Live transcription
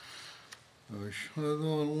أشهد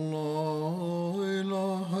أن لا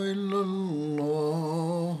إله إلا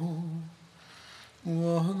الله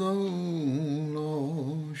وحده لا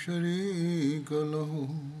شريك له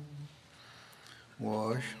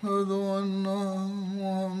وأشهد أن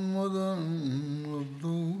محمدا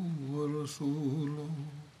عبده ورسوله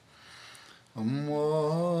أما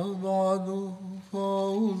بعد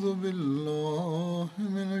فأعوذ بالله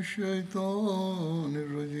من الشيطان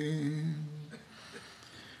الرجيم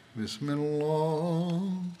بسم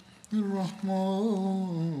الله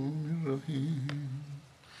الرحمن الرحيم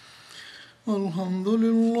الحمد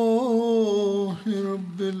لله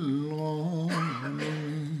رب العالمين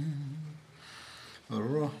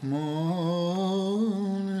الرحمن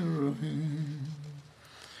الرحيم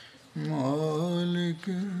مالك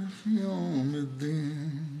يوم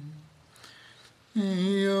الدين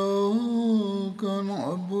إياك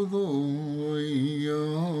نعبد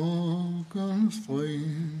وإياك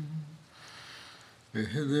نستعين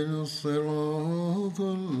اهدنا الصراط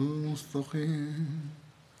المستقيم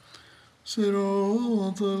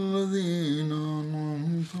صراط الذين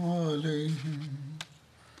أنعمت عليهم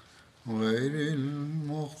غير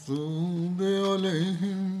المغضوب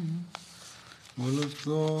عليهم ولا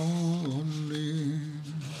الضالين.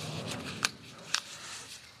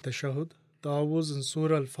 Tashahud, Ta'awuz and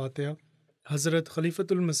Surah Al-Fatiha. Hazrat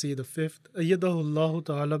Khalifa-tul-Masih the fifth, Ayyadahullahu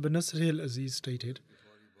Ta'ala binasrihi al-Aziz stated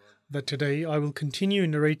that today I will continue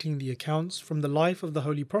narrating the accounts from the life of the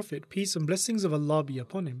Holy Prophet, peace and blessings of Allah be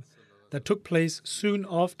upon him, that took place soon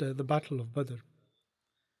after the Battle of Badr.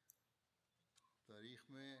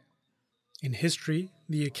 In history,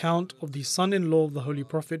 the account of the son-in-law of the Holy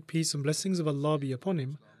Prophet, peace and blessings of Allah be upon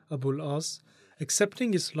him, Abu al-As,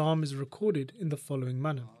 accepting Islam is recorded in the following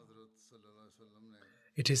manner.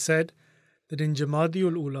 It is said that in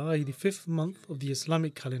Jamadi-ul-Ula, the 5th month of the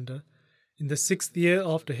Islamic calendar, in the 6th year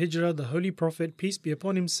after Hijrah, the Holy Prophet, peace be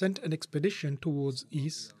upon him, sent an expedition towards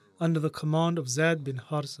Is under the command of Zayd bin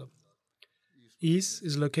Harsa. Is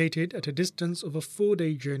is located at a distance of a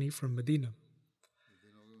 4-day journey from Medina.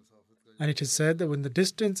 And it is said that when the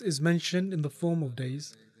distance is mentioned in the form of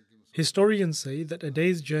days, historians say that a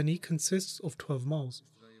day's journey consists of 12 miles.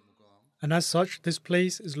 And as such, this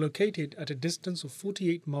place is located at a distance of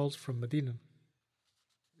 48 miles from Medina.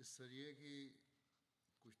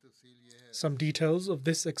 Some details of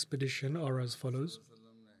this expedition are as follows.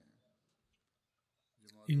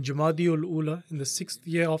 In Jamadi-ul-Ula, in the 6th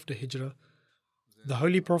year after Hijrah, the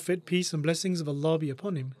Holy Prophet, peace and blessings of Allah be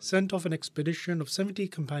upon him, sent off an expedition of 70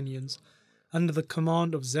 companions under the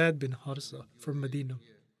command of Zayd bin Harsa from Medina.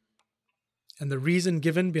 And the reason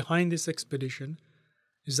given behind this expedition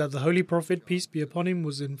is that the Holy Prophet, peace be upon him,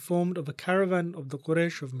 was informed of a caravan of the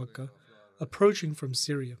Quraysh of Mecca approaching from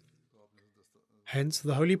Syria. Hence,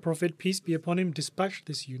 the Holy Prophet, peace be upon him, dispatched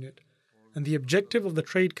this unit, and the objective of the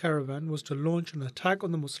trade caravan was to launch an attack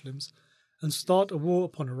on the Muslims and start a war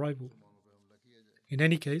upon arrival. In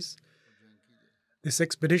any case, this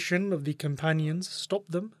expedition of the companions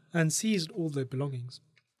stopped them and seized all their belongings.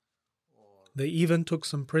 They even took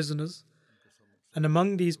some prisoners, and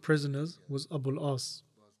among these prisoners was Abu al-As.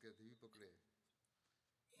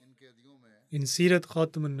 In Sirat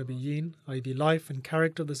Khatam al-Nabiyyin, i.e. the life and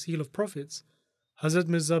character of the seal of prophets, Hazrat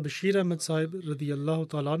Mirza Bashir Ahmad Sahib radiyallahu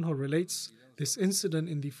ta'ala anhu relates this incident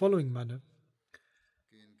in the following manner,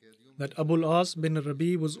 that Abu al-As bin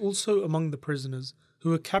Rabi was also among the prisoners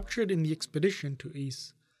who were captured in the expedition to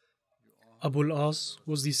Is. Abu al-As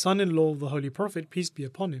was the son-in-law of the Holy Prophet, peace be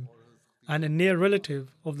upon him, and a near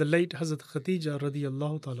relative of the late Hazrat Khadija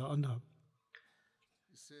radiyallahu ta'ala anha.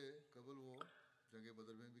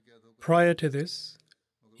 Prior to this,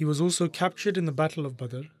 he was also captured in the Battle of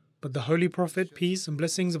Badr, but the Holy Prophet, peace and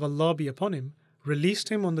blessings of Allah be upon him, released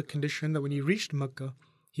him on the condition that when he reached Mecca,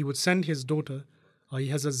 he would send his daughter, i.e.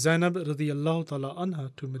 Hazrat Zainab radiyallahu ta'ala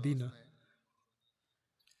anha, to Medina.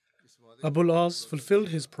 Abu al-As fulfilled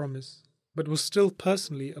his promise, but was still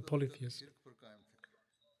personally a polytheist.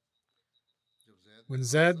 When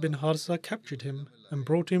Zayd bin Harsa captured him and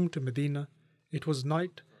brought him to Medina, it was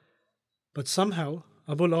night, but somehow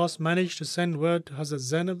Abu al-As managed to send word to Hazrat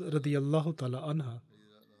Zainab radiyallahu ta'ala anha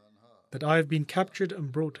that I have been captured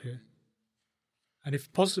and brought here, and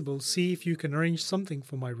if possible, see if you can arrange something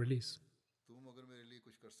for my release.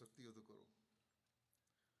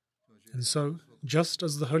 And so, just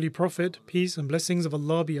as the Holy Prophet, peace and blessings of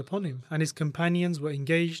Allah be upon him, and his companions were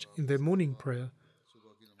engaged in their morning prayer,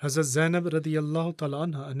 Hazrat Zainab radiyallahu ta'ala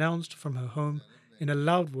anha announced from her home in a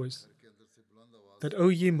loud voice that, O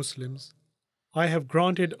ye Muslims, I have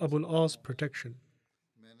granted Abu al-As protection.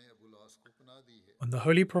 When the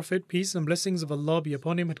Holy Prophet, peace and blessings of Allah be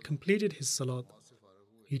upon him, had completed his salat,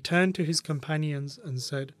 he turned to his companions and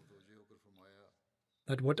said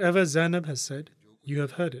that whatever Zainab has said, you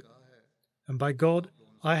have heard it. And by God,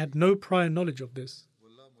 I had no prior knowledge of this.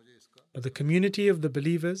 But the community of the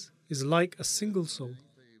believers is like a single soul.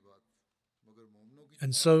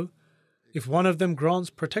 And so, if one of them grants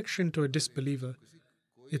protection to a disbeliever,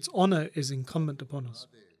 its honor is incumbent upon us.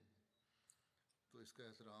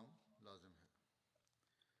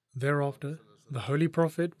 Thereafter, the Holy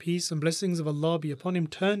Prophet, peace and blessings of Allah be upon him,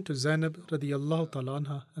 turned to Zainab radiallahu ta'ala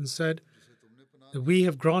anha and said that we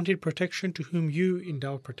have granted protection to whom you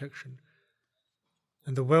endow protection.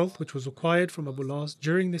 And the wealth which was acquired from Abu al-As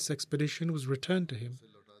during this expedition was returned to him.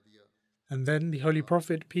 And then the Holy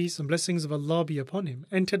Prophet, peace and blessings of Allah be upon him,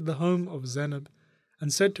 entered the home of Zainab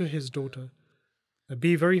and said to his daughter,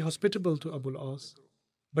 be very hospitable to Abu al-As,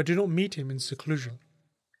 but do not meet him in seclusion.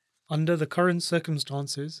 Under the current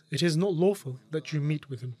circumstances, it is not lawful that you meet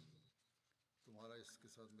with him.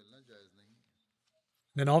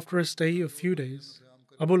 Then after a stay of few days,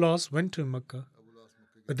 Abu al-As went to Mecca,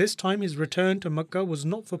 but this time his return to Mecca was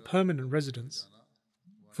not for permanent residence,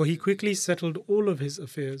 for he quickly settled all of his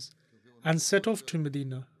affairs and set off to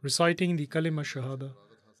Medina, reciting the Kalima Shahada.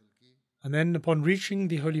 And then upon reaching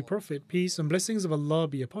the Holy Prophet, peace and blessings of Allah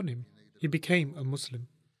be upon him, he became a Muslim.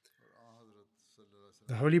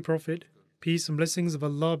 The Holy Prophet, peace and blessings of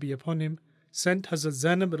Allah be upon him, sent Hazrat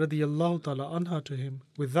Zainab radiallahu ta'ala anha to him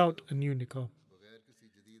without a new nikah.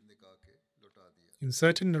 In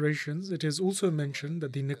certain narrations, it is also mentioned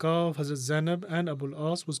that the nikah of Hazrat Zainab and Abu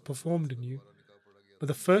al-As was performed anew, but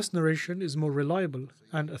the first narration is more reliable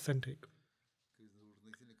and authentic.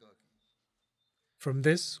 From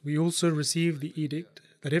this, we also receive the edict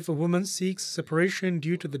that if a woman seeks separation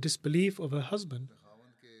due to the disbelief of her husband,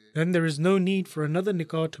 then there is no need for another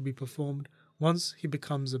nikah to be performed once he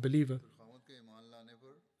becomes a believer.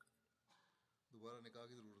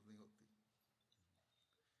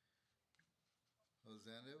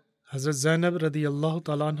 Hazrat Zainab radiallahu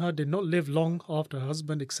ta'ala anha did not live long after her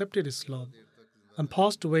husband accepted Islam and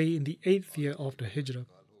passed away in the 8th year after Hijrah.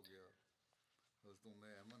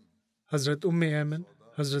 Hazrat Ayman,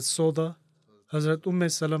 Hazrat Soda,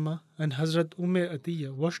 Hazrat Salama, and Hazrat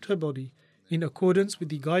Atiyya washed her body in accordance with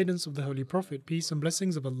the guidance of the Holy Prophet, peace and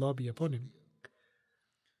blessings of Allah be upon him.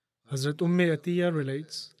 Hazrat Atiyya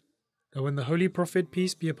relates that when the Holy Prophet,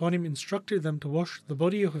 peace be upon him, instructed them to wash the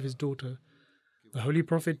body of his daughter, the Holy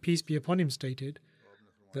Prophet, peace be upon him, stated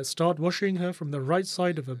that start washing her from the right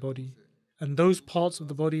side of her body and those parts of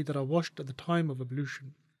the body that are washed at the time of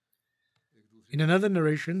ablution. In another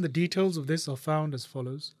narration, the details of this are found as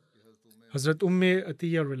follows. Hazrat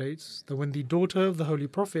Atiyya relates that when the daughter of the Holy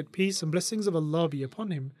Prophet, peace and blessings of Allah be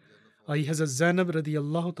upon him, i.e. Hazrat Zainab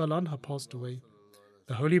radiallahu ta'ala anha, passed away,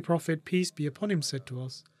 the Holy Prophet, peace be upon him, said to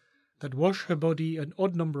us that wash her body an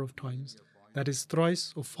odd number of times, that is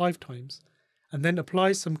thrice or 5 times, and then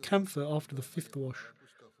apply some camphor after the 5th wash,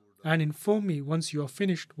 and inform me once you are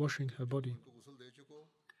finished washing her body.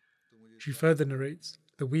 She further narrates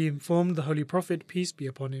that we informed the Holy Prophet, peace be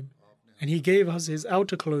upon him, and he gave us his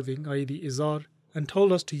outer clothing, i.e. the izar, and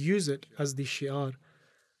told us to use it as the shi'ar.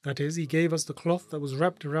 That is, he gave us the cloth that was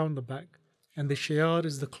wrapped around the back, and the shi'ar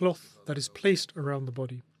is the cloth that is placed around the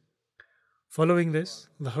body. Following this,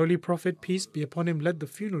 the Holy Prophet, peace be upon him, led the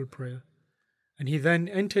funeral prayer, and he then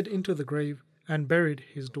entered into the grave and buried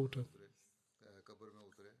his daughter.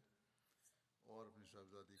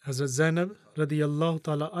 Hazrat Zainab radiallahu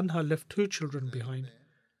ta'ala anha left 2 children behind,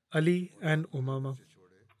 Ali and Umama,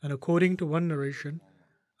 and according to one narration,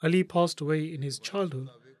 Ali passed away in his childhood,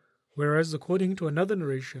 whereas according to another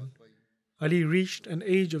narration, Ali reached an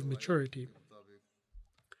age of maturity.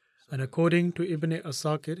 And according to Ibn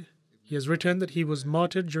Asakir, he has written that he was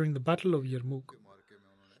martyred during the Battle of Yarmouk,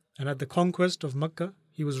 and at the conquest of Mecca,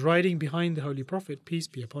 he was riding behind the Holy Prophet, peace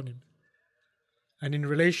be upon him. And in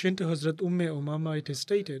relation to Hazrat Umama, it is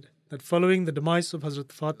stated that following the demise of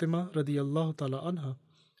Hazrat Fatima radiallahu ta'ala anha,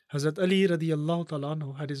 Hazrat Ali radiallahu ta'ala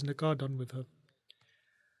anhu had his nikah done with her.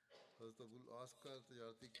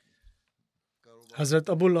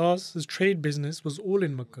 Hazrat Abu al-As's trade business was all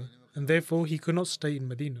in Mecca, and therefore he could not stay in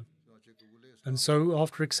Medina. And so,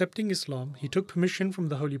 after accepting Islam, he took permission from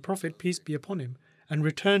the Holy Prophet, peace be upon him, and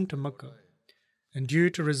returned to Mecca. And due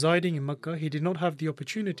to residing in Mecca, he did not have the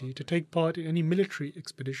opportunity to take part in any military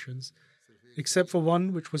expeditions, except for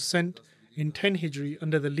one which was sent in 10 Hijri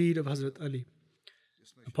under the lead of Hazrat Ali.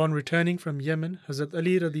 Upon returning from Yemen, Hazrat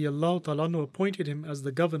Ali radiallahu ta'ala anhu appointed him as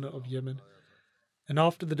the governor of Yemen. And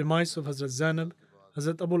after the demise of Hazrat Zainab,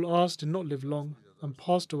 Hazrat Abu al-As did not live long and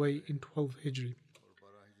passed away in 12 Hijri.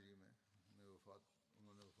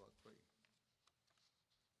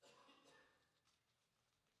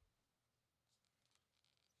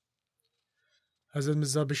 Hazrat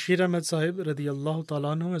Mirza Bashir Ahmad Sahib radiyallahu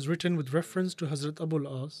ta'ala anhu has written with reference to Hazrat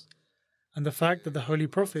Abul As and the fact that the Holy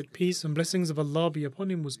Prophet, peace and blessings of Allah be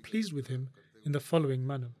upon him, was pleased with him in the following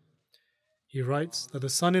manner. He writes that the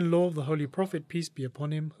son-in-law of the Holy Prophet, peace be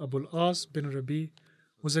upon him, Abul As bin Rabi,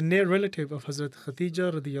 was a near relative of Hazrat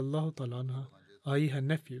Khatija radiyallahu ta'ala anha, i.e. her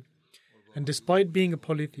nephew, and despite being a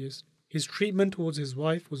polytheist, his treatment towards his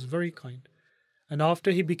wife was very kind, and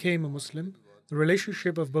after he became a Muslim, the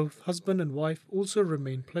relationship of both husband and wife also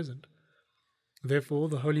remained pleasant. Therefore,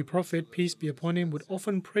 the Holy Prophet, peace be upon him, would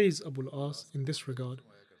often praise Abul As in this regard,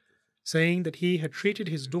 saying that he had treated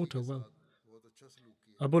his daughter well.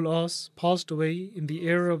 Abul As passed away in the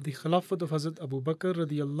era of the Khilafat of Hazrat Abu Bakr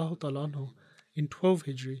radiyallahu ta'ala anhu in 12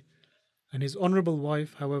 Hijri, and his honorable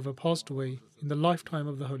wife, however, passed away in the lifetime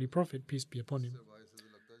of the Holy Prophet, peace be upon him.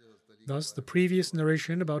 Thus, the previous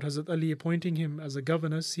narration about Hazrat Ali appointing him as a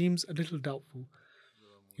governor seems a little doubtful.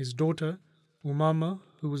 His daughter, Umama,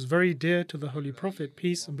 who was very dear to the Holy Prophet,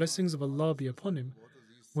 peace and blessings of Allah be upon him,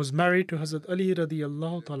 was married to Hazrat Ali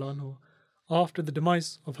radiyallahu ta'ala anhu after the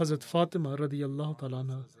demise of Hazrat Fatima radiyallahu ta'ala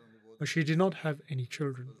anha, but she did not have any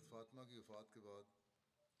children.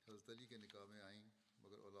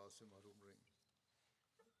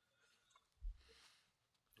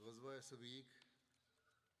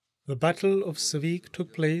 The Battle of Sawiq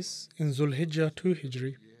took place in Zulhijjah 2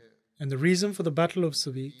 Hijri, and the reason for the Battle of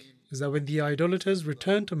Sawiq is that when the idolaters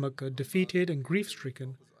returned to Mecca defeated and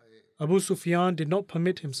grief-stricken, Abu Sufyan did not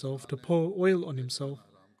permit himself to pour oil on himself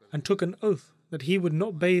and took an oath that he would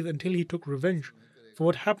not bathe until he took revenge for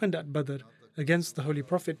what happened at Badr against the Holy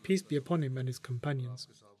Prophet, peace be upon him, and his companions.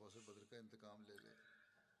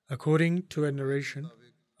 According to a narration,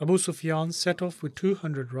 Abu Sufyan set off with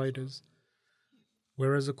 200 riders,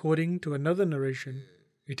 whereas according to another narration,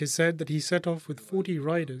 it is said that he set off with 40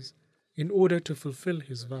 riders in order to fulfill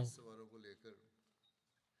his vow.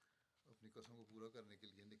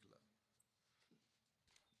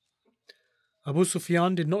 Abu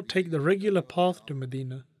Sufyan did not take the regular path to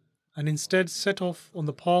Medina and instead set off on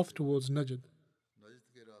the path towards Najd.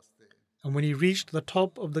 And when he reached the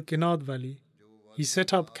top of the Kinad valley, he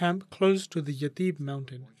set up camp close to the Yatib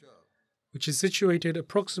mountain, which is situated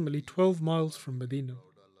approximately 12 miles from Medina.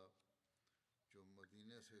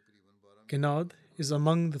 Kinad is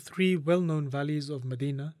among the 3 well-known valleys of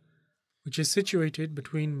Medina, which is situated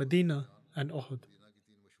between Medina and Uhud.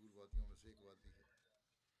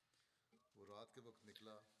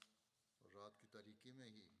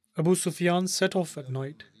 Abu Sufyan set off at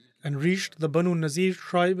night and reached the Banu Nazir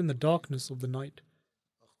tribe in the darkness of the night.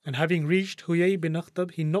 And having reached Huyay bin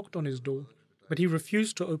Akhtab, he knocked on his door, but he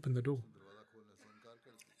refused to open the door.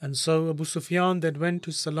 And so Abu Sufyan then went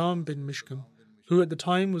to Salam bin Mishkam, who at the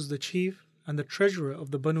time was the chief and the treasurer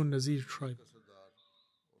of the Banu Nazir tribe.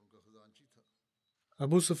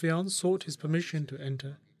 Abu Sufyan sought his permission to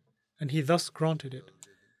enter, and he thus granted it.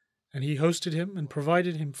 And he hosted him and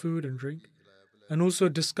provided him food and drink, and also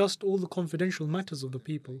discussed all the confidential matters of the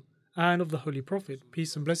people and of the Holy Prophet,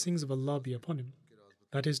 peace and blessings of Allah be upon him.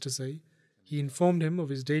 That is to say, he informed him of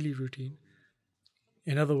his daily routine.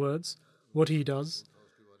 In other words, what he does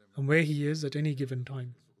and where he is at any given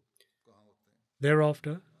time.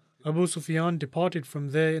 Thereafter, Abu Sufyan departed from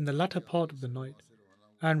there in the latter part of the night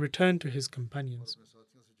and returned to his companions.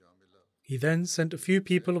 He then sent a few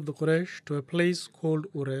people of the Quraysh to a place called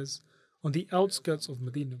Urez on the outskirts of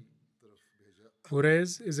Medina.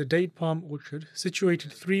 Urez is a date palm orchard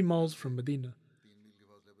situated 3 miles from Medina.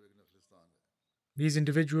 These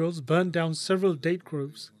individuals burnt down several date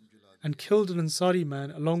groves and killed an Ansari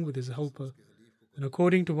man along with his helper, and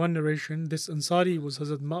according to one narration, this Ansari was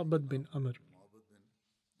Hazrat Ma'bad bin Amr.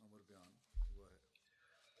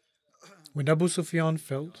 When Abu Sufyan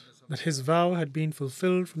felt that his vow had been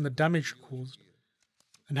fulfilled from the damage caused,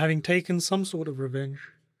 and having taken some sort of revenge,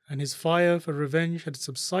 and his fire for revenge had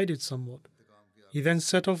subsided somewhat, he then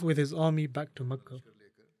set off with his army back to Mecca.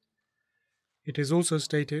 It is also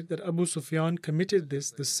stated that Abu Sufyan committed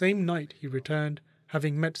this the same night he returned,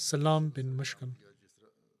 having met Salam bin Mishkam.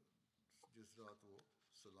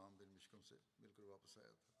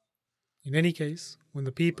 In any case, when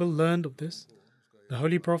the people learned of this, the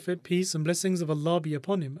Holy Prophet, peace and blessings of Allah be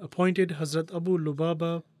upon him, appointed Hazrat Abu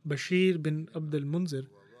Lubaba Bashir bin Abdul Munzir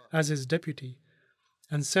as his deputy,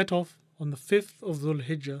 and set off on the 5th of Dhul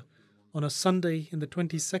Hijjah on a Sunday in the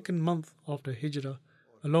 22nd month after Hijrah,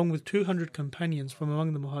 along with 200 companions from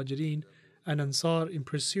among the Muhajirin and Ansar in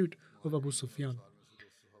pursuit of Abu Sufyan.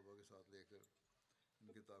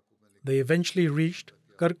 They eventually reached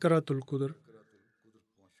Karkaratul-Qudr,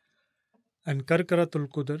 and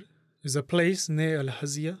Karkaratul-Qudr is a place near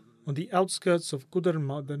Al-Haziyah on the outskirts of Qudr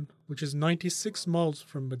Madan, which is 96 miles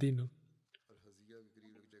from Medina.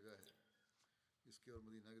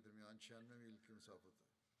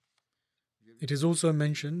 It is also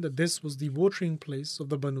mentioned that this was the watering place of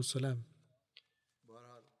the Banu Salam.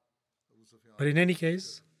 But in any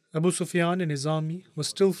case, Abu Sufyan and his army were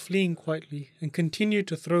still fleeing quietly and continued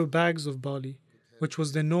to throw bags of barley, which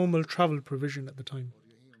was their normal travel provision at the time.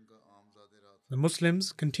 The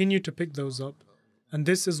Muslims continued to pick those up, and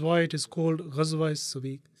this is why it is called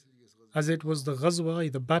Ghazwa-e-Sawiq, as it was the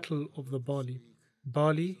Ghazwa, the battle of the barley.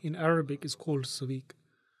 Barley in Arabic is called Sawiq.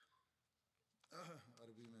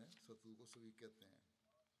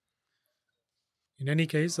 In any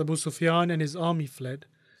case, Abu Sufyan and his army fled,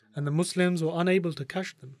 and the Muslims were unable to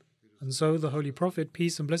catch them, and so the Holy Prophet,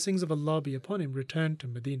 peace and blessings of Allah be upon him, returned to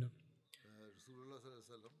Medina.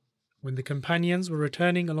 When the companions were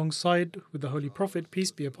returning alongside with the Holy Prophet,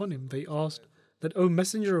 peace be upon him, they asked that, O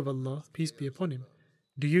Messenger of Allah, peace be upon him,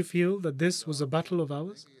 do you feel that this was a battle of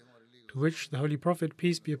ours? To which the Holy Prophet,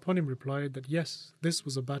 peace be upon him, replied that yes, this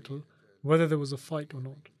was a battle, whether there was a fight or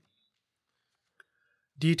not.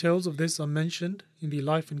 Details of this are mentioned in the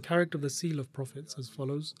life and character of the Seal of Prophets as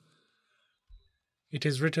follows. It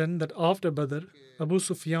is written that after Badr, Abu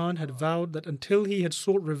Sufyan had vowed that until he had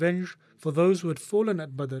sought revenge for those who had fallen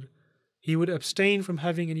at Badr, he would abstain from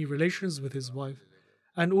having any relations with his wife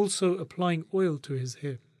and also applying oil to his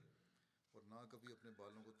hair.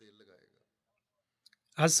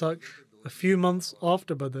 As such, a few months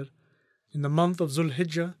after Badr, in the month of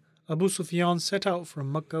Zul-Hijjah, Abu Sufyan set out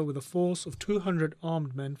from Mecca with a force of 200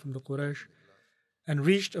 armed men from the Quraysh and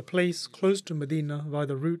reached a place close to Medina by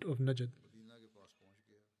the route of Najd.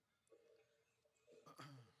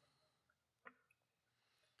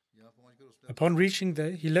 Upon reaching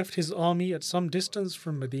there, he left his army at some distance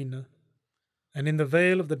from Medina, and in the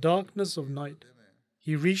veil of the darkness of night,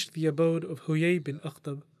 he reached the abode of Huyay bin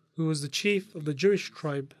Akhtab, who was the chief of the Jewish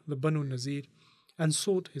tribe, the Banu Nazir, and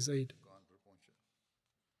sought his aid.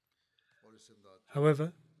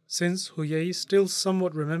 However, since Huyay still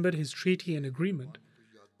somewhat remembered his treaty and agreement,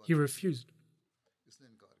 he refused.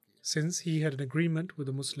 Since he had an agreement with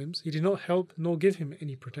the Muslims, he did not help nor give him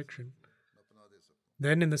any protection.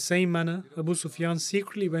 Then, in the same manner, Abu Sufyan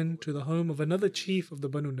secretly went to the home of another chief of the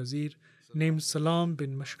Banu Nazir named Salam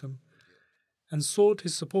bin Mashkam and sought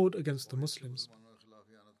his support against the Muslims.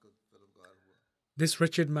 This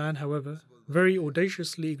wretched man, however, very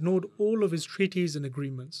audaciously ignored all of his treaties and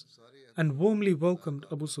agreements and warmly welcomed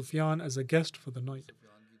Abu Sufyan as a guest for the night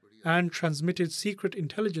and transmitted secret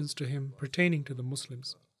intelligence to him pertaining to the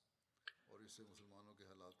Muslims.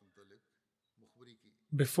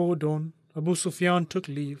 Before dawn, Abu Sufyan took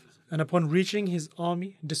leave and upon reaching his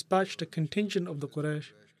army dispatched a contingent of the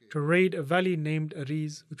Quraysh to raid a valley named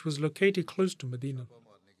Ariz, which was located close to Medina.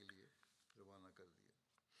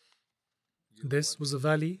 This was a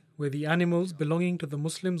valley where the animals belonging to the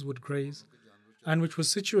Muslims would graze and which was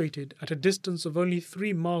situated at a distance of only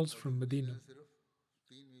 3 miles from Medina.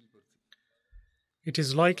 It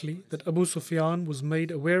is likely that Abu Sufyan was made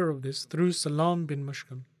aware of this through Salam bin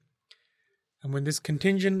Mashkam. And when this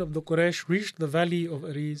contingent of the Quraysh reached the valley of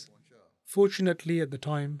Ariz, fortunately at the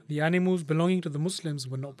time, the animals belonging to the Muslims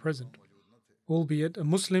were not present, albeit a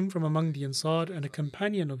Muslim from among the Ansar and a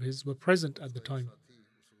companion of his were present at the time.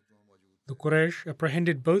 The Quraysh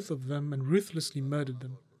apprehended both of them and ruthlessly murdered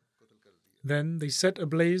them. Then they set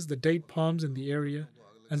ablaze the date palms in the area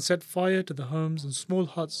and set fire to the homes and small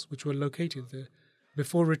huts which were located there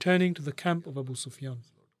before returning to the camp of Abu Sufyan.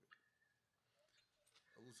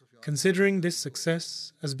 Considering this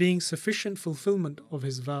success as being sufficient fulfillment of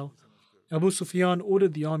his vow, Abu Sufyan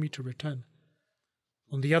ordered the army to return.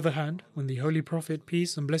 On the other hand, when the Holy Prophet,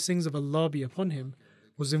 peace and blessings of Allah be upon him,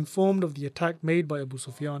 was informed of the attack made by Abu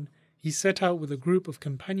Sufyan, he set out with a group of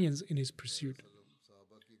companions in his pursuit.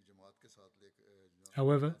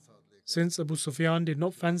 However, since Abu Sufyan did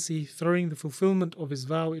not fancy throwing the fulfillment of his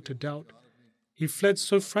vow into doubt, he fled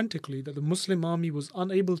so frantically that the Muslim army was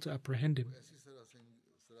unable to apprehend him.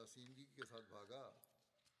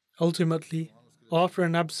 Ultimately, after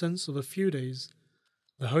an absence of a few days,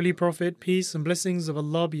 the Holy Prophet, peace and blessings of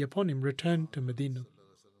Allah be upon him, returned to Medina.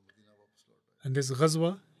 And this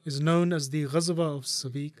Ghazwa is known as the Ghazwa of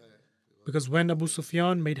Sawiq, because when Abu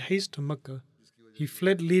Sufyan made haste to Mecca, he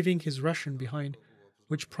fled leaving his ration behind,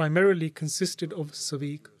 which primarily consisted of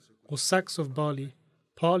Sawiq, or sacks of barley,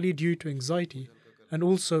 partly due to anxiety and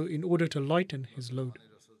also in order to lighten his load.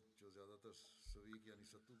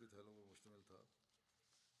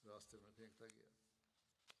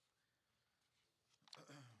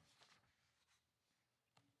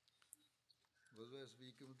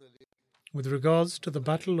 With regards to the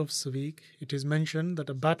Battle of Sawiq, it is mentioned that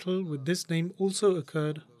a battle with this name also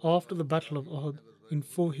occurred after the Battle of Uhud in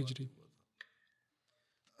 4 Hijri.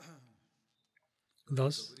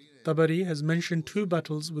 Thus, Tabari has mentioned 2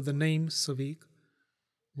 battles with the name Sawiq,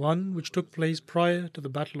 one which took place prior to the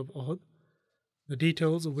Battle of Uhud, the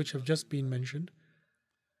details of which have just been mentioned,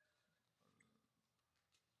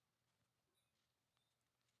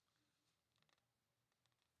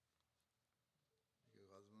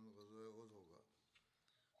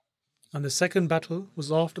 and the second battle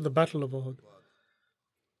was after the Battle of Uhud.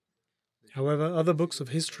 However, other books of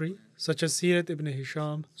history, such as Sirat ibn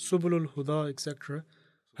Hisham, Subulul Huda, etc.,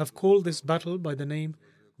 have called this battle by the name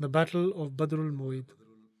the Battle of Badrul Mu'id.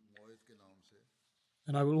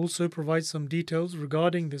 And I will also provide some details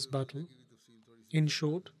regarding this battle. In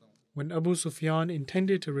short, when Abu Sufyan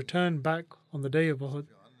intended to return back on the day of Uhud,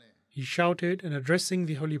 he shouted, and addressing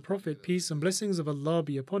the Holy Prophet, peace and blessings of Allah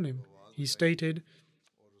be upon him, he stated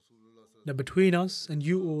that between us and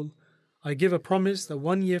you all, I give a promise that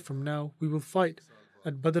 1 year from now we will fight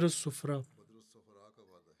at Badr al-Sufra.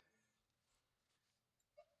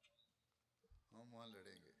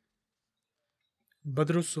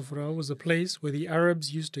 Badr al-Sufra was a place where the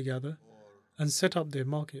Arabs used to gather and set up their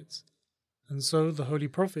markets. And so the Holy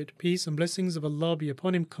Prophet, peace and blessings of Allah be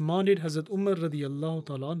upon him, commanded Hazrat Umar radiyallahu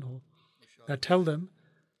ta'ala anhu that tell them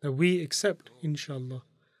that we accept, inshallah.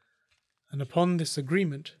 And upon this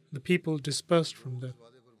agreement, the people dispersed from there.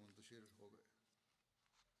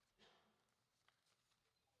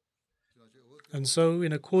 And so,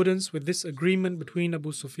 in accordance with this agreement between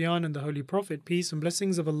Abu Sufyan and the Holy Prophet, peace and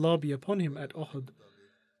blessings of Allah be upon him, at Uhud,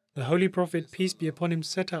 the Holy Prophet, peace be upon him,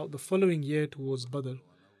 set out the following year towards Badr.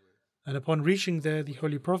 And upon reaching there, the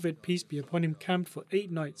Holy Prophet, peace be upon him, camped for 8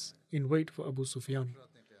 nights in wait for Abu Sufyan.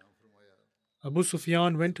 Abu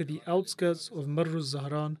Sufyan went to the outskirts of Marr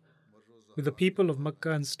al-Zahran with the people of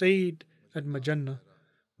Makkah and stayed at Majannah.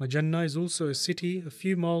 Majannah is also a city a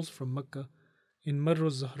few miles from Makkah, in Marr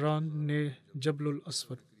al-Zahran near Jabal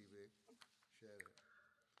al-Aswad.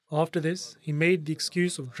 After this, he made the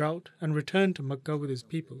excuse of drought and returned to Makkah with his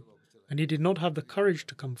people, and he did not have the courage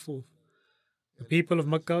to come forth. The people of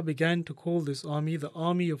Makkah began to call this army the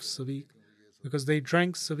army of Sawiq, because they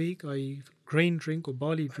drank Sawiq, i.e. grain drink or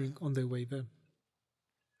barley drink, on their way there.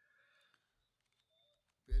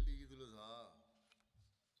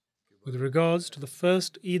 With regards to the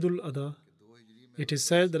first Eid al-Adha, it is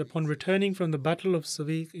said that upon returning from the Battle of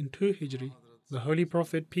Sawiq in 2 Hijri, the Holy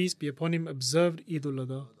Prophet, peace be upon him, observed Eid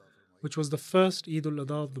al-Adha, which was the first Eid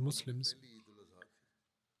al-Adha of the Muslims.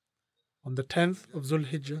 On the 10th of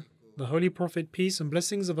Zul-Hijjah, the Holy Prophet, peace and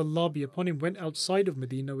blessings of Allah be upon him, went outside of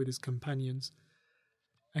Medina with his companions,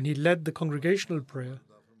 and he led the congregational prayer,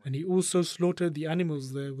 and he also slaughtered the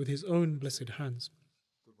animals there with his own blessed hands.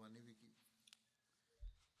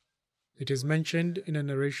 It is mentioned in a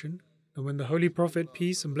narration that when the Holy Prophet,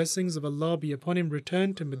 peace and blessings of Allah be upon him,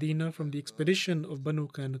 returned to Medina from the expedition of Banu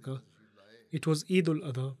Qaynuqa, it was Eid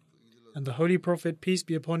al-Adha, and the Holy Prophet, peace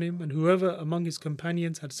be upon him, and whoever among his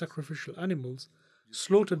companions had sacrificial animals,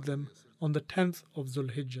 slaughtered them on the 10th of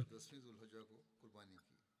Zul-Hijjah.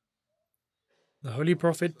 The Holy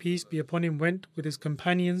Prophet, peace be upon him, went with his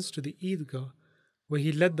companions to the Eidgah, where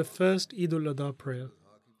he led the first Eid al-Adha prayer.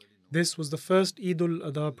 This was the first Eid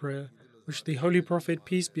al-Adha prayer which the Holy Prophet,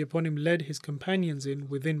 peace be upon him, led his companions in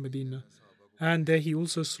within Medina, and there he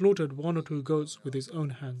also slaughtered 1 or 2 goats with his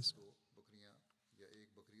own hands.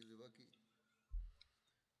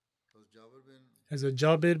 As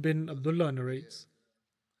Jabir bin Abdullah narrates,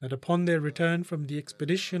 that upon their return from the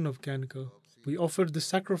expedition of Qaynuqa, we offered the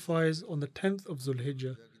sacrifice on the 10th of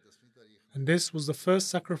Zul-Hijjah, and this was the first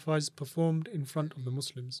sacrifice performed in front of the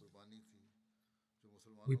Muslims.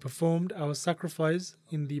 We performed our sacrifice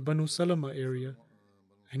in the Banu Salama area,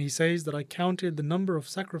 and he says that I counted the number of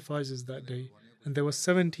sacrifices that day, and there were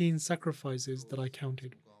 17 sacrifices that I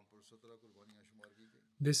counted.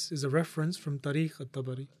 This is a reference from Tariq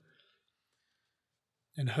al-Tabari.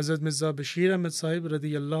 And Hazrat Mirza Bashir Ahmad Sahib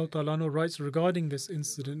radiyallahu ta'ala anhu writes regarding this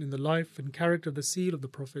incident in the life and character of the seal of the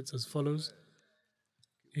Prophets as follows.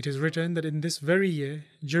 It is written that in this very year,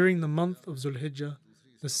 during the month of Zul-Hijjah,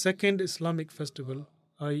 the second Islamic festival,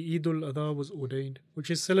 i.e. Eid al-Adha, was ordained,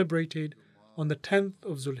 which is celebrated on the 10th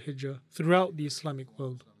of Zul-Hijjah throughout the Islamic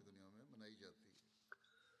world.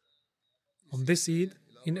 On this Eid,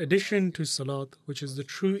 in addition to Salat, which is the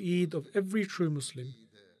true Eid of every true Muslim,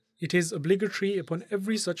 it is obligatory upon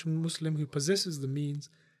every such Muslim who possesses the means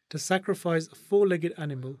to sacrifice a 4-legged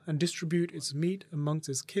animal and distribute its meat amongst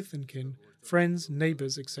his kith and kin, friends,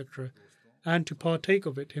 neighbors, etc., and to partake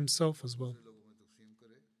of it himself as well.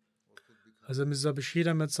 Hazrat Mirza Bashir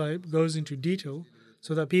Ahmad Sahib goes into detail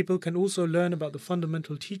so that people can also learn about the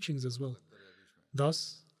fundamental teachings as well.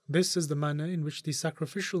 Thus, this is the manner in which the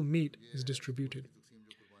sacrificial meat is distributed.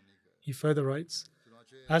 He further writes,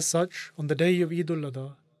 as such, on the day of Eid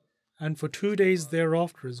al-Adha, and for 2 days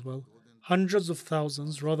thereafter as well, hundreds of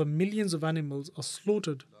thousands, rather millions of animals are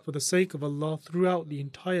slaughtered for the sake of Allah throughout the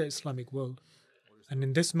entire Islamic world. And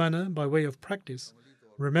in this manner, by way of practice,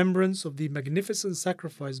 remembrance of the magnificent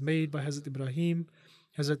sacrifice made by Hazrat Ibrahim,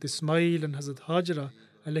 Hazrat Ismail and Hazrat Hajra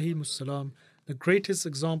alayhimus salam, the greatest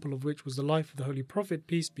example of which was the life of the Holy Prophet,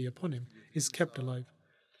 peace be upon him, is kept alive.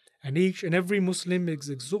 And each and every Muslim is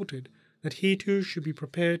exhorted that he too should be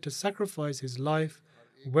prepared to sacrifice his life,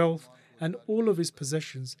 wealth, and all of his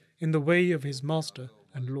possessions in the way of his Master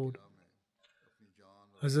and Lord.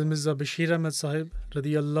 Hazrat Mirza Bashir Ahmad Sahib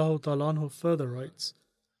radiyallahu ta'ala anhu further writes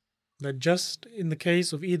that just in the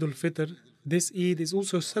case of Eid al-Fitr, this Eid is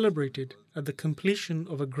also celebrated at the completion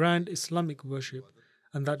of a grand Islamic worship,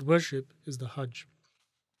 and that worship is the Hajj.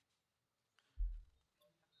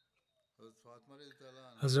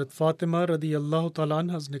 Hazrat Fatima radiyallahu ta'ala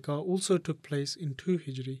anha's nikah also took place in 2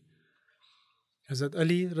 Hijri. Hazrat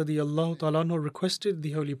Ali radiyallahu ta'ala anhu requested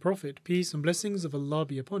the Holy Prophet, peace and blessings of Allah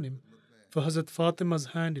be upon him, for Hazrat Fatima's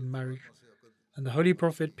hand in marriage, and the Holy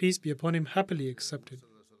Prophet, peace be upon him, happily accepted.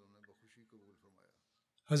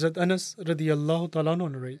 Hazrat Anas radiyallahu ta'ala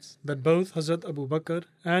anhu narrates that both Hazrat Abu Bakr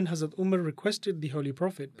and Hazrat Umar requested the Holy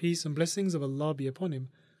Prophet, peace and blessings of Allah be upon him,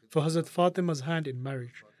 for Hazrat Fatima's hand in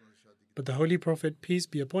marriage. But the Holy Prophet, peace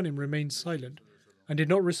be upon him, remained silent and did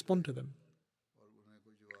not respond to them.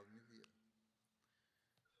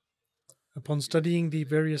 Upon studying the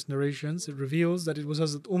various narrations, it reveals that it was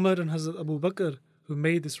Hazrat Umar and Hazrat Abu Bakr who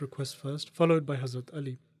made this request first, followed by Hazrat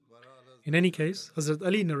Ali. In any case, Hazrat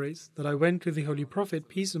Ali narrates that I went to the Holy Prophet,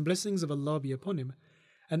 peace and blessings of Allah be upon him,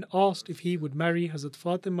 and asked if he would marry Hazrat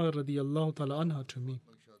Fatima radiyallahu ta'ala anha to me.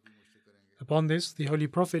 Upon this, the Holy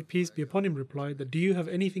Prophet, peace be upon him, replied that, do you have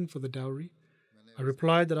anything for the dowry? I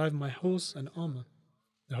replied that I have my horse and armor.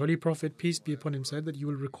 The Holy Prophet, peace be upon him, said that you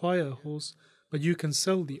will require a horse, but you can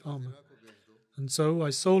sell the armor. And so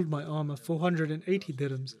I sold my armor 480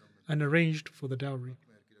 dirhams and arranged for the dowry.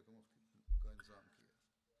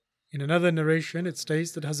 In another narration, it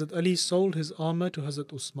states that Hazrat Ali sold his armor to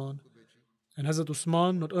Hazrat Usman, and Hazrat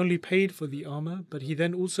Usman not only paid for the armor, but he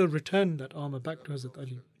then also returned that armor back to Hazrat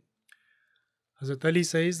Ali. Hazrat Ali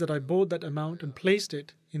says that I bought that amount and placed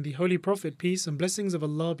it in the Holy Prophet, peace and blessings of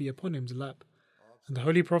Allah be upon him's lap, and the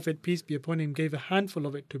Holy Prophet, peace be upon him, gave a handful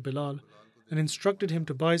of it to Bilal and instructed him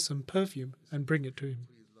to buy some perfume and bring it to him.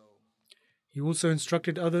 He also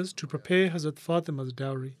instructed others to prepare Hazrat Fatima's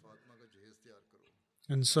dowry.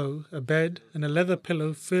 And so, a bed and a leather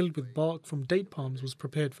pillow filled with bark from date palms was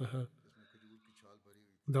prepared for her.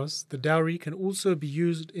 Thus, the dowry can also be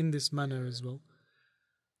used in this manner as well.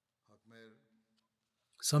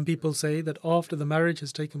 Some people say that after the marriage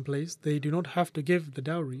has taken place, they do not have to give the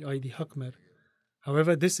dowry, i.e. the hakmer.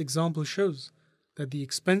 However, this example shows that the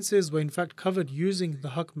expenses were in fact covered using the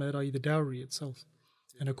hakmer, i.e. the dowry itself.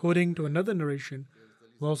 And according to another narration,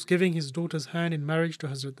 whilst giving his daughter's hand in marriage to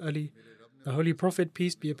Hazrat Ali, the Holy Prophet,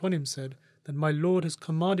 peace be upon him, said that my Lord has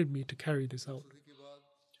commanded me to carry this out.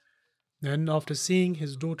 Then, after seeing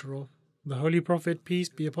his daughter off, the Holy Prophet, peace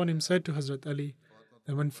be upon him, said to Hazrat Ali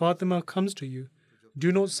that when Fatima comes to you,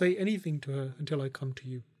 do not say anything to her until I come to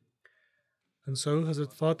you. And so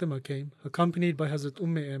Hazrat Fatima came, accompanied by Hazrat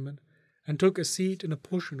Ayman, and took a seat in a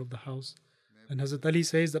portion of the house. And Hazrat Ali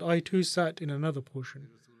says that I too sat in another portion.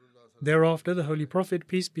 Thereafter, the Holy Prophet,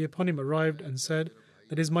 peace be upon him, arrived and said,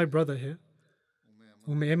 that is my brother here.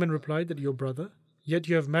 Ayman replied that your brother, yet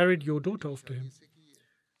you have married your daughter off to him.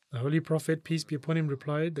 The Holy Prophet, peace be upon him,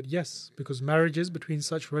 replied that yes, because marriages between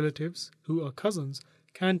such relatives, who are cousins,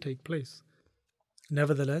 can take place.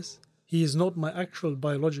 Nevertheless, he is not my actual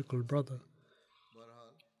biological brother.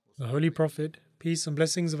 The Holy Prophet, peace and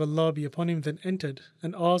blessings of Allah be upon him, then entered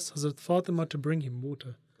and asked Hazrat Fatima to bring him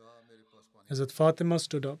water. Hazrat Fatima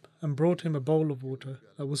stood up and brought him a bowl of water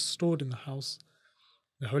that was stored in the house.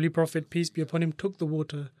 The Holy Prophet, peace be upon him, took the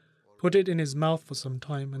water, put it in his mouth for some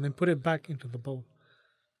time, and then put it back into the bowl.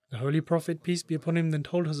 The Holy Prophet, peace be upon him, then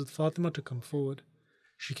told Hazrat Fatima to come forward.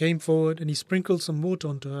 She came forward, and he sprinkled some water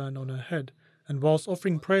onto her and on her head, and whilst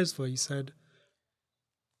offering prayers for her, he said,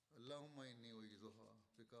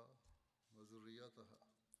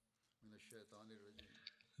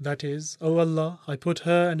 that is, O Allah, I put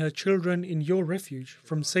her and her children in your refuge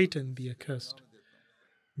from Satan the accursed.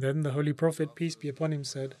 Then the Holy Prophet, peace be upon him,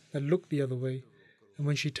 said that look the other way, and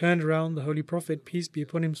when she turned around, the Holy Prophet, peace be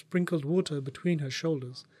upon him, sprinkled water between her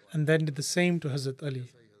shoulders, and then did the same to Hazrat Ali.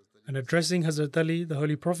 And addressing Hazrat Ali, the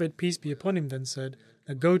Holy Prophet, peace be upon him, then said,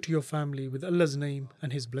 "Now go to your family with Allah's name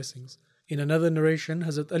and His blessings." In another narration,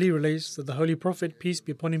 Hazrat Ali relates that the Holy Prophet, peace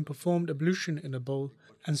be upon him, performed ablution in a bowl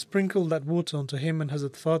and sprinkled that water onto him and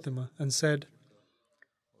Hazrat Fatima and said,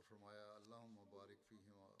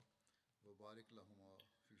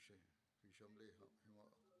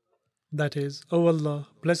 that is, O Allah,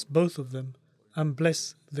 bless both of them and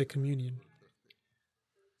bless their communion.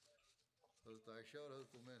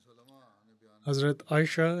 Hazrat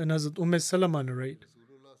Aisha and Hazrat Salama narrate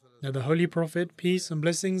that the Holy Prophet, peace and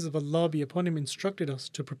blessings of Allah be upon him, instructed us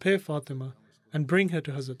to prepare Fatima and bring her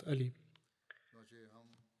to Hazrat Ali.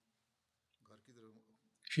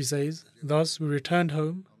 She says, thus we returned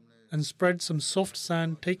home and spread some soft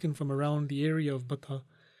sand taken from around the area of Batha.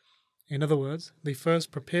 In other words, they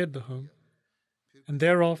first prepared the home and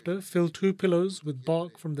thereafter filled 2 pillows with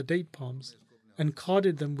bark from the date palms and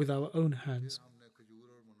carded them with our own hands.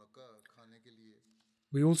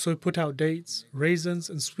 We also put out dates, raisins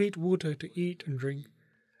and sweet water to eat and drink,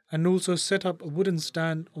 and also set up a wooden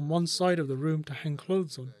stand on one side of the room to hang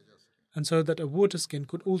clothes on, and so that a water skin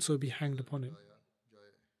could also be hanged upon it.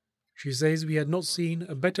 She says we had not seen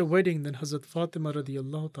a better wedding than Hazrat Fatima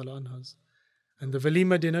radiallahu ta'ala anha's, and the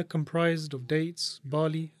walima dinner comprised of dates,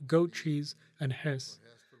 barley, goat cheese and hes.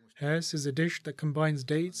 Hes is a dish that combines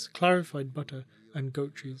dates, clarified butter and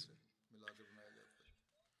goat cheese.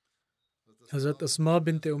 Hazrat Asma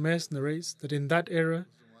bint Umays narrates that in that era,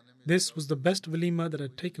 this was the best walima that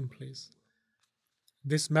had taken place.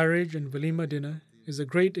 This marriage and walima dinner is a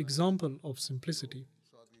great example of simplicity.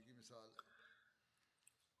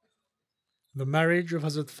 The marriage of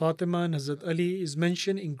Hazrat Fatima and Hazrat Ali is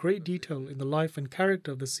mentioned in great detail in the life and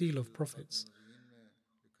character of the seal of prophets.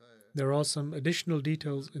 There are some additional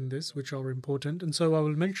details in this which are important, and so I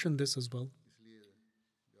will mention this as well.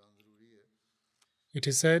 It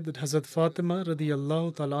is said that Hazrat Fatima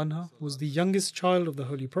radiallahu ta'ala anha was the youngest child of the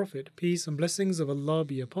Holy Prophet, peace and blessings of Allah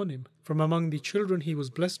be upon him, from among the children he was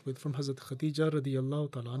blessed with from Hazrat Khadija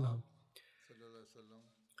radiallahu ta'ala anha.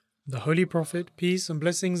 The Holy Prophet, peace and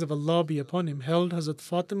blessings of Allah be upon him, held Hazrat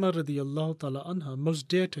Fatima radiallahu ta'ala anha most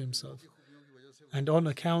dear to himself, and on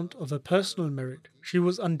account of her personal merit, she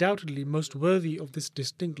was undoubtedly most worthy of this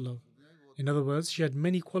distinct love. In other words, she had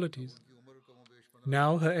many qualities.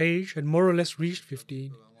 Now her age had more or less reached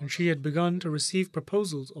 15, and she had begun to receive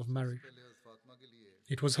proposals of marriage.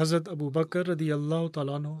 It was Hazrat Abu Bakr radiallahu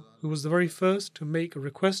ta'ala anhu who was the very first to make a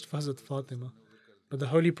request for Hazrat Fatima, but the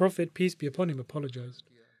Holy Prophet, peace be upon him, apologized.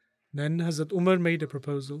 Then Hazrat Umar made a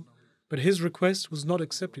proposal, but his request was not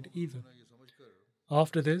accepted either.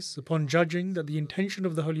 After this, upon judging that the intention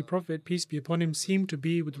of the Holy Prophet, peace be upon him, seemed to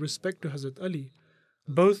be with respect to Hazrat Ali,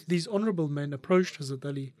 both these honorable men approached Hazrat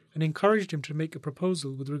Ali and encouraged him to make a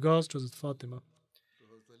proposal with regards to Hazrat Fatima.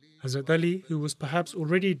 Hazrat Ali, who was perhaps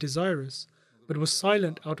already desirous, but was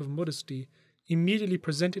silent out of modesty, immediately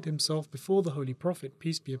presented himself before the Holy Prophet,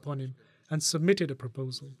 peace be upon him, and submitted a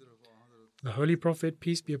proposal. The Holy Prophet,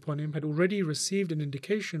 peace be upon him, had already received an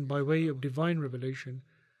indication by way of divine revelation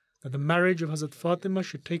that the marriage of Hazrat Fatima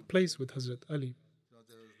should take place with Hazrat Ali.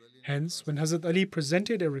 Hence, when Hazrat Ali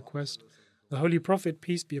presented a request, the Holy Prophet,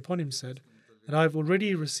 peace be upon him, said that I have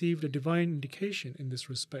already received a divine indication in this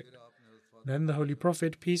respect. Then the Holy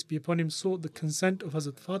Prophet, peace be upon him, sought the consent of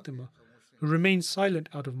Hazrat Fatima, who remained silent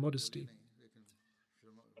out of modesty.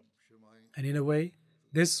 And in a way,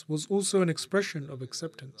 this was also an expression of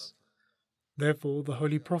acceptance. Therefore, the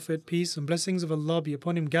Holy Prophet, peace and blessings of Allah be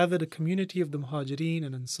upon him, gathered a community of the Muhajirin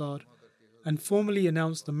and Ansar and formally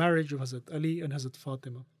announced the marriage of Hazrat Ali and Hazrat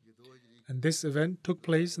Fatima. And this event took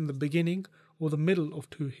place in the beginning or the middle of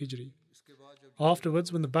 2 Hijri.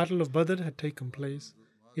 Afterwards, when the Battle of Badr had taken place,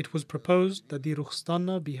 it was proposed that the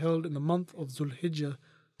Rukhstana be held in the month of Zulhijjah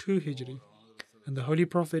 2 Hijri. And the Holy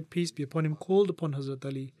Prophet, peace be upon him, called upon Hazrat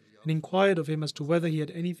Ali and inquired of him as to whether he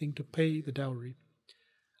had anything to pay the dowry.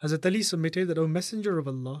 Hazrat Ali submitted that, O Messenger of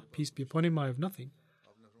Allah, peace be upon him, I have nothing.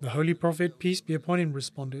 The Holy Prophet, peace be upon him,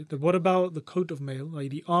 responded that, what about the coat of mail, i.e.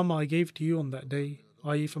 the armor I gave to you on that day,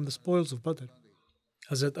 i.e. from the spoils of Badr?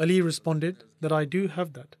 Hazrat Ali responded that I do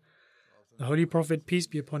have that. The Holy Prophet, peace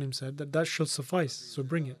be upon him, said that shall suffice, so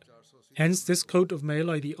bring it. Hence this coat of mail,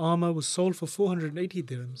 i.e. the armor, was sold for 480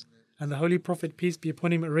 dirhams, and the Holy Prophet, peace be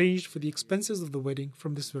upon him, arranged for the expenses of the wedding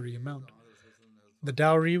from this very amount. The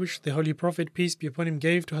dowry which the Holy Prophet, peace be upon him,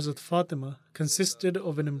 gave to Hazrat Fatima consisted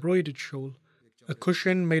of an embroidered shawl, a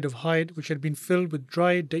cushion made of hide which had been filled with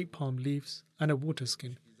dried date palm leaves, and a water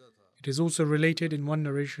skin. It is also related in one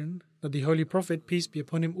narration that the Holy Prophet, peace be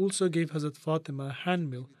upon him, also gave Hazrat Fatima a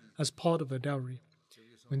handmill as part of her dowry.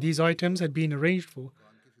 When these items had been arranged for,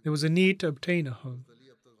 there was a need to obtain a home.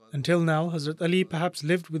 Until now, Hazrat Ali perhaps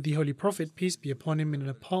lived with the Holy Prophet, peace be upon him, in an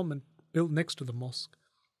apartment built next to the mosque.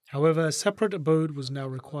 However, a separate abode was now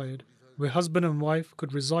required, where husband and wife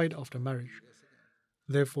could reside after marriage.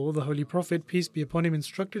 Therefore, the Holy Prophet, peace be upon him,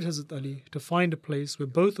 instructed Hazrat Ali to find a place where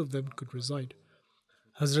both of them could reside.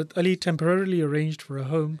 Hazrat Ali temporarily arranged for a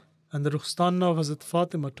home, and the Rukhstana of Hazrat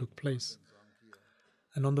Fatima took place.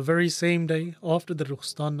 And on the very same day, after the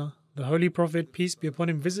Rukhstana, the Holy Prophet, peace be upon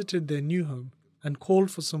him, visited their new home and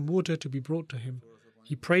called for some water to be brought to him.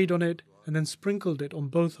 He prayed on it and then sprinkled it on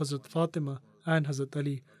both Hazrat Fatima and Hazrat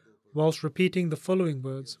Ali, whilst repeating the following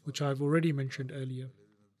words, which I have already mentioned earlier.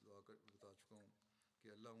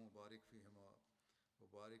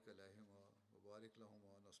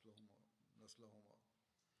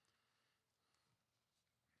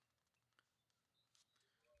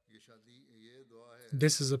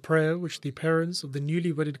 This is a prayer which the parents of the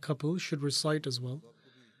newly wedded couple should recite as well.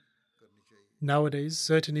 Nowadays,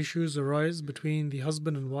 certain issues arise between the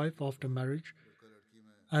husband and wife after marriage,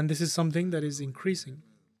 and this is something that is increasing.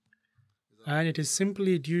 And it is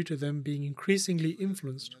simply due to them being increasingly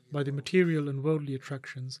influenced by the material and worldly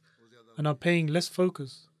attractions and are paying less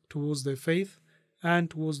focus towards their faith and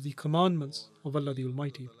towards the commandments of Allah the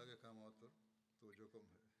Almighty.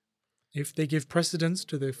 If they give precedence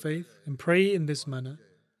to their faith and pray in this manner,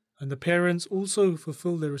 and the parents also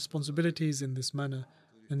fulfill their responsibilities in this manner,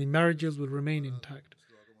 then the marriages will remain intact.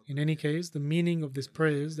 In any case, the meaning of this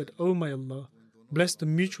prayer is that, O my Allah, bless the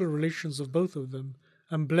mutual relations of both of them,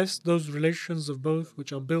 and bless those relations of both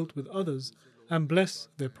which are built with others, and bless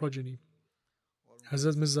their progeny.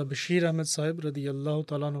 Hazrat Mirza Bashir Ahmad Sahib radiyallahu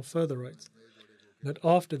ta'ala further writes that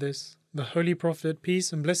after this, the Holy Prophet,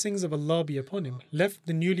 peace and blessings of Allah be upon him, left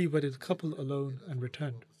the newly wedded couple alone and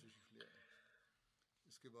returned.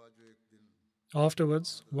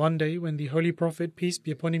 Afterwards, one day when the Holy Prophet, peace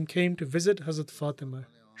be upon him, came to visit Hazrat Fatima,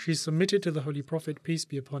 she submitted to the Holy Prophet, peace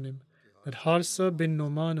be upon him, that Harsa bin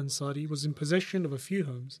Noman Ansari was in possession of a few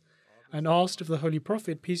homes, and asked if the Holy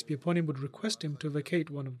Prophet, peace be upon him, would request him to vacate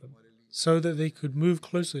one of them, so that they could move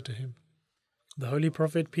closer to him. The Holy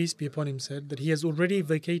Prophet, peace be upon him, said that he has already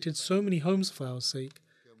vacated so many homes for our sake.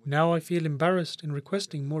 Now I feel embarrassed in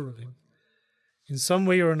requesting more of him. In some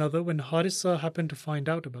way or another, when Harissa happened to find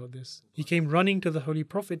out about this, he came running to the Holy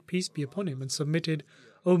Prophet, peace be upon him, and submitted,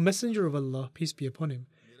 O Messenger of Allah, peace be upon him,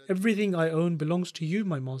 everything I own belongs to you,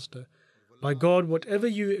 my master. By God, whatever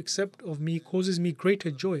you accept of me causes me greater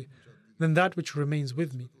joy than that which remains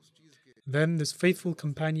with me. Then this faithful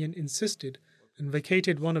companion insisted and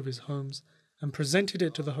vacated one of his homes and presented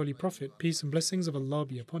it to the Holy Prophet, peace and blessings of Allah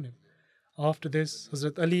be upon him. After this,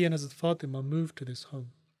 Hazrat Ali and Hazrat Fatima moved to this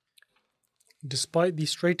home. Despite the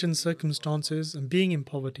straitened circumstances and being in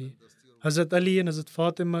poverty, Hazrat Ali and Hazrat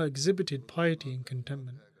Fatima exhibited piety and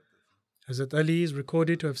contentment. Hazrat Ali is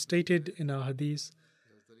recorded to have stated in our hadith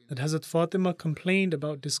that Hazrat Fatima complained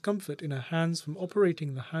about discomfort in her hands from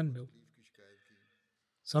operating the hand mill.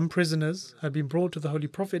 Some prisoners had been brought to the Holy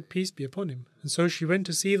Prophet, peace be upon him, and so she went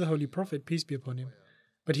to see the Holy Prophet, peace be upon him,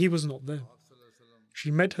 but he was not there.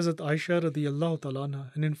 She met Hazrat Aisha radiyallahu ta'ala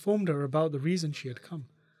anha and informed her about the reason she had come.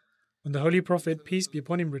 When the Holy Prophet, peace be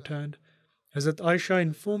upon him, returned, Hazrat Aisha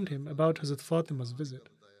informed him about Hazrat Fatima's visit.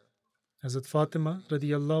 Hazrat Fatima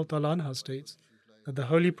radiyallahu ta'ala anha states that the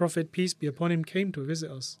Holy Prophet, peace be upon him, came to visit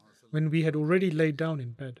us when we had already laid down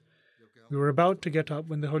in bed. We were about to get up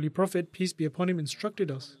when the Holy Prophet, peace be upon him, instructed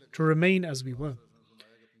us to remain as we were.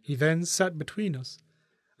 He then sat between us,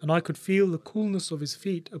 and I could feel the coolness of his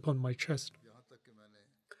feet upon my chest.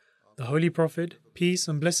 The Holy Prophet, peace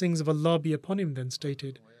and blessings of Allah be upon him, then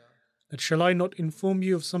stated that, shall I not inform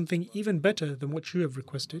you of something even better than what you have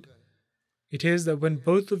requested? It is that when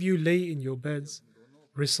both of you lay in your beds,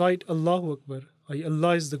 recite Allahu Akbar,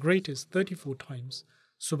 Allah is the greatest, 34 times,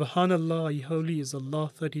 Subhanallah, holy is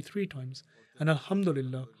Allah, 33 times, and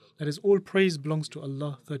Alhamdulillah, that is all praise belongs to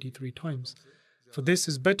Allah, 33 times. For this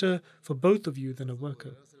is better for both of you than a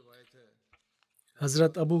worker.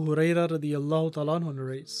 Hazrat Abu Hurairah radiyallahu ta'ala anhu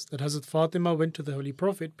narrates that Hazrat Fatima went to the Holy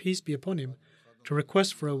Prophet, peace be upon him, to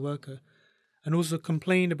request for a worker, and also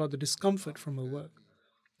complained about the discomfort from her work.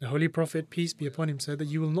 The Holy Prophet, peace be upon him, said that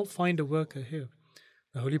you will not find a worker here.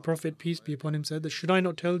 The Holy Prophet, peace be upon him, said that, should I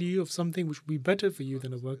not tell you of something which would be better for you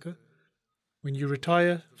than a worker? When you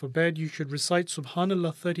retire for bed, you should recite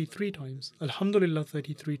Subhanallah 33 times, Alhamdulillah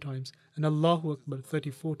 33 times, and Allahu Akbar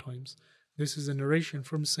 34 times. This is a narration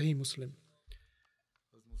from Sahih Muslim.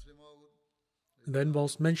 Then,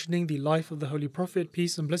 whilst mentioning the life of the Holy Prophet,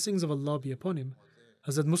 peace and blessings of Allah be upon him,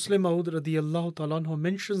 Hazrat Muslim Maud radiyallahu ta'ala anhu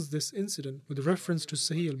mentions this incident with reference to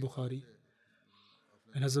Sahih al-Bukhari.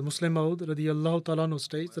 And Hazrat Muslim Maud radiyallahu ta'ala anhu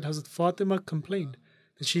states that Hazrat Fatima complained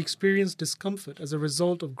that she experienced discomfort as a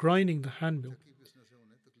result of grinding the hand mill.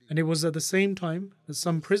 And it was at the same time that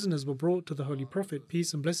some prisoners were brought to the Holy Prophet,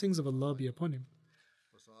 peace and blessings of Allah be upon him.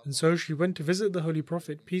 And so she went to visit the Holy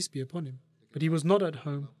Prophet, peace be upon him. But he was not at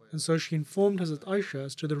home, and so she informed Hazrat Aisha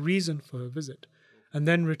as to the reason for her visit, and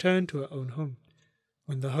then returned to her own home.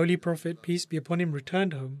 When the Holy Prophet, peace be upon him,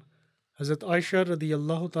 returned home, Hazrat Aisha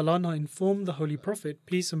radiyallahu ta'ala anha informed the Holy Prophet,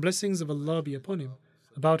 peace and blessings of Allah be upon him,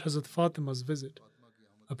 about Hazrat Fatima's visit.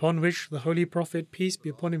 Upon which the Holy Prophet, peace be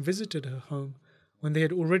upon him, visited her home when they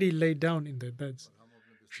had already laid down in their beds.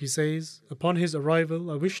 She says, upon his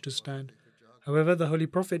arrival I wished to stand. However, the Holy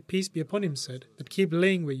Prophet, peace be upon him, said that keep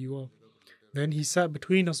laying where you are. Then he sat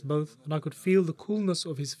between us both, and I could feel the coolness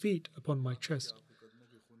of his feet upon my chest.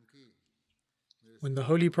 When the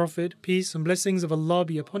Holy Prophet, peace and blessings of Allah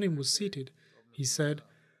be upon him, was seated, he said,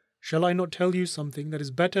 shall I not tell you something that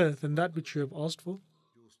is better than that which you have asked for?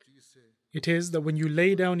 It is that when you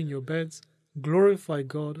lay down in your beds, glorify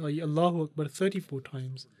God, i.e. Allahu Akbar 34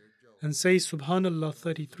 times, and say Subhanallah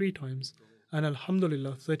 33 times, and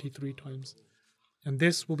Alhamdulillah 33 times. And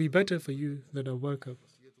this will be better for you than a workup.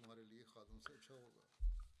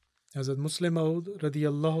 Hazrat Muslim Maud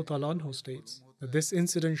radiyallahu ta'ala anhu states that this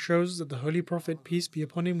incident shows that the Holy Prophet, peace be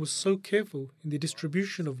upon him, was so careful in the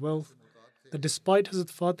distribution of wealth that despite Hazrat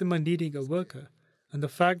Fatima needing a worker and the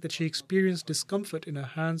fact that she experienced discomfort in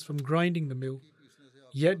her hands from grinding the mill,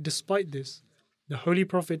 yet despite this, the Holy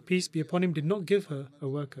Prophet, peace be upon him, did not give her a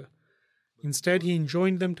worker. Instead, he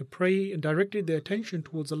enjoined them to pray and directed their attention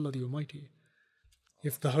towards Allah the Almighty.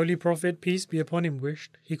 If the Holy Prophet, peace be upon him,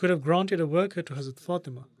 wished, he could have granted a worker to Hazrat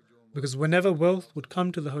Fatima, because whenever wealth would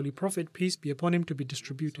come to the Holy Prophet, peace be upon him, to be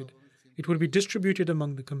distributed, it would be distributed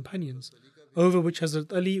among the companions, over which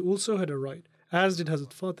Hazrat Ali also had a right, as did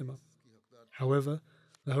Hazrat Fatima. However,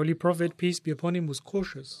 the Holy Prophet, peace be upon him, was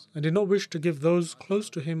cautious and did not wish to give those close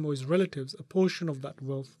to him or his relatives a portion of that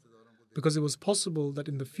wealth, because it was possible that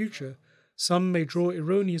in the future some may draw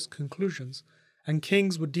erroneous conclusions, and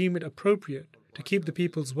kings would deem it appropriate to keep the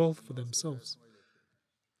people's wealth for themselves.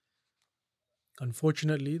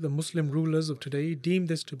 Unfortunately, the Muslim rulers of today deem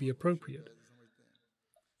this to be appropriate.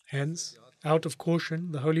 Hence, out of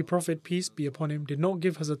caution, the Holy Prophet, peace be upon him, did not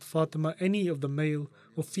give Hazrat Fatima any of the male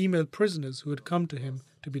or female prisoners who had come to him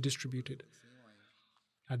to be distributed.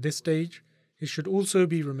 At this stage, it should also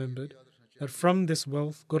be remembered that from this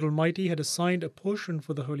wealth, God Almighty had assigned a portion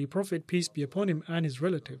for the Holy Prophet, peace be upon him, and his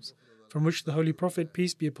relatives, from which the Holy Prophet,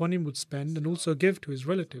 peace be upon him, would spend and also give to his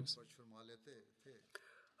relatives.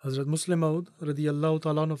 Hazrat Muslim Maud radiyallahu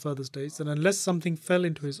ta'ala anhu further states that unless something fell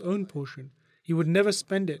into his own portion, he would never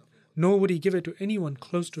spend it, nor would he give it to anyone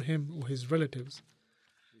close to him or his relatives.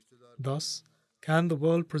 Thus, can the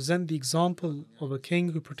world present the example of a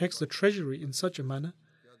king who protects the treasury in such a manner?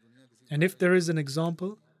 And if there is an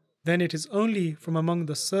example, then it is only from among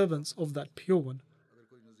the servants of that pure one.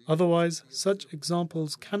 Otherwise, such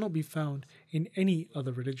examples cannot be found in any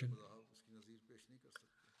other religion.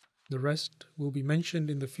 The rest will be mentioned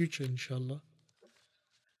in the future, inshallah.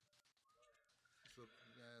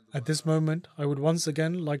 At this moment, I would once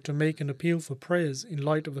again like to make an appeal for prayers in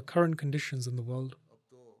light of the current conditions in the world.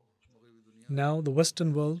 Now, the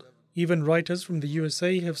Western world, even writers from the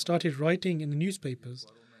USA, have started writing in the newspapers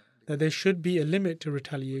that there should be a limit to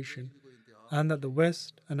retaliation, and that the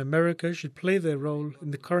West and America should play their role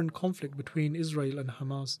in the current conflict between Israel and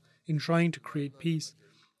Hamas in trying to create peace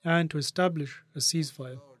and to establish a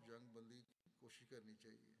ceasefire.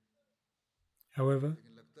 However,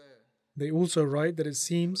 they also write that it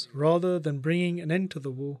seems, rather than bringing an end to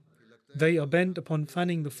the war, they are bent upon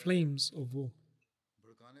fanning the flames of war.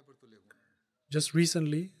 Just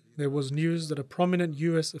recently, there was news that a prominent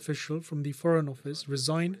US official from the Foreign Office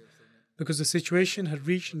resigned because the situation had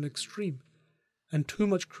reached an extreme and too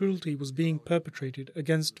much cruelty was being perpetrated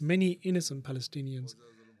against many innocent Palestinians,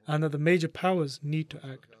 and that the major powers need to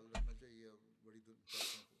act.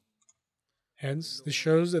 Hence, this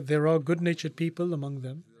shows that there are good-natured people among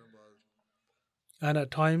them. And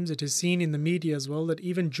at times it is seen in the media as well that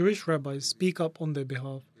even Jewish rabbis speak up on their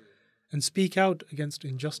behalf and speak out against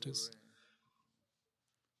injustice.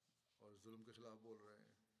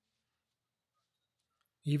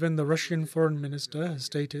 Even the Russian foreign minister has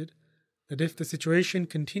stated that if the situation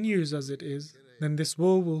continues as it is, then this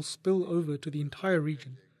war will spill over to the entire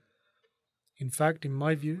region. In fact, in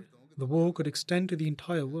my view, the war could extend to the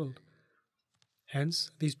entire world.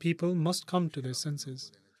 Hence, these people must come to their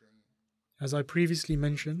senses. As I previously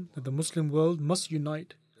mentioned, that the Muslim world must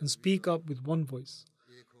unite and speak up with one voice.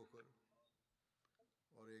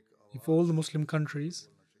 If all the Muslim countries,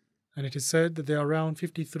 and it is said that there are around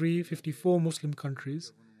 53, 54 Muslim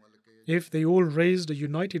countries, If they all raised a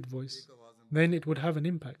united voice, then it would have an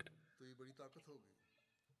impact.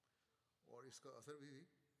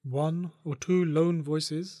 One or two lone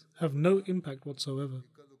voices have no impact whatsoever.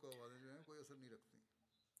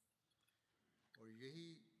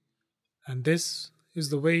 And this is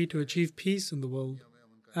the way to achieve peace in the world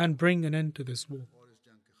and bring an end to this war.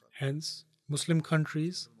 Hence, Muslim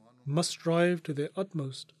countries must strive to their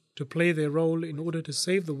utmost to play their role in order to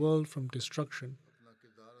save the world from destruction.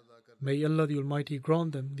 May Allah the Almighty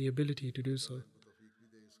grant them the ability to do so.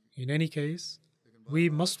 In any case, we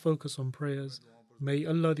must focus on prayers. May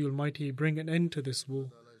Allah the Almighty bring an end to this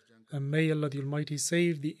war, and may Allah the Almighty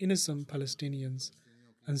save the innocent Palestinians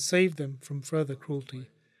and save them from further cruelty.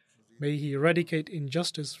 May He eradicate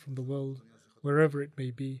injustice from the world, wherever it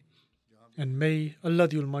may be, and may Allah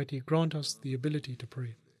the Almighty grant us the ability to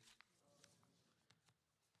pray.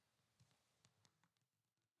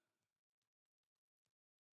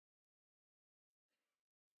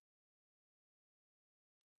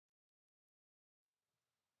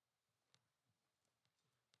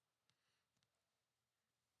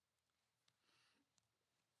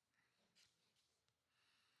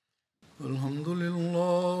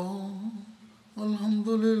 الحمد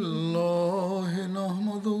لله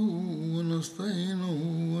نحمده ونستعينه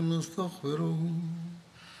ونستغفره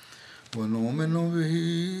ونؤمن به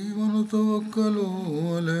ونتوكل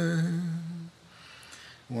عليه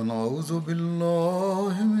ونعوذ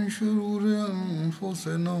بالله من شرور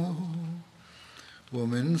أنفسنا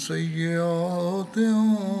ومن سيئات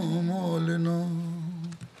أعمالنا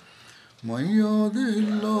من يهده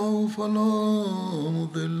الله فلا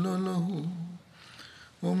مضل له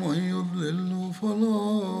ومن يضلل فلا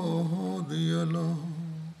هادي له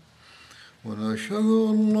ونشهد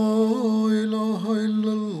أن لا إله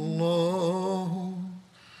إلا الله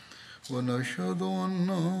ونشهد أن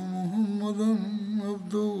محمدا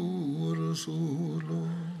عبده ورسوله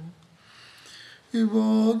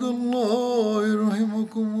عباد الله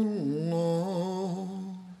رحمكم الله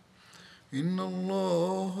إن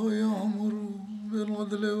الله يأمر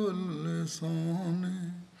بالعدل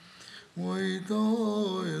والإحسان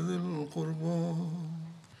وإيتاء ذي القربى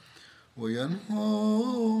وينهى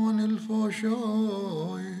عن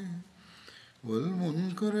الفحشاء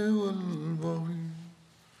والمنكر والبغي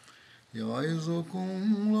يعظكم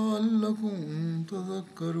لعلكم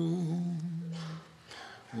تذكرون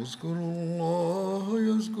اذكروا الله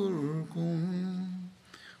يذكركم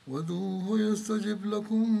وادعوه يستجب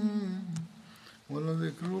لكم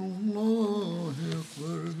ولذكر الله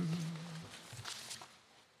أكبر